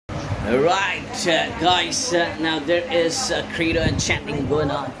Right, guys, now there is a credo and chanting going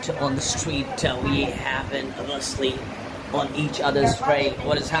on the street. We having obviously on each other's fray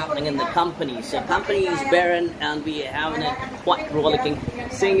what is happening in the company. So company is barren and we having it quite rollicking,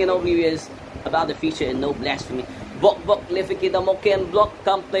 singing oblivious about the future and no blasphemy. Bok bok lefiki the moke and block,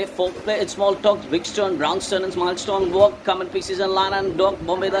 come play, folk play, it's small talks, big stone, brown stone and small stone, walk, come in pieces and line and dog,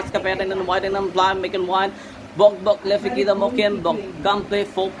 bombay that's capating and whiting and fly, making wine. Bok bok lefiki the moke and block, come play,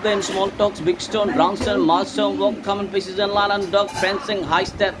 folk play and small talks, big stone, brown stone, milestone, walk, come in pieces and line and dog, fencing, high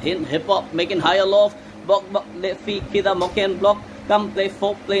step, in hip hop, making higher loft. Bok bok lefiki the moke and block, come play,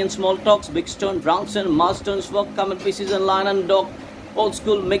 folk play and small talks, big stone, brown stone, milestones, walk, come in pieces and line and dog. Old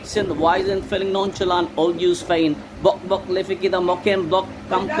school mixing, wise and feeling nonchalant, old use feign. Bok bok lefiki the mock and block,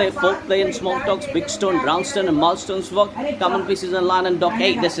 come play, folk play and small talks, big stone, brownstone and milestones work, common pieces and line and dock.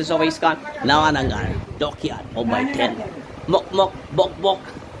 Hey, this is always got NAWANAGR, dockyard, oh by 10. Mok mok, bok bok,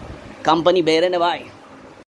 company bear and bye.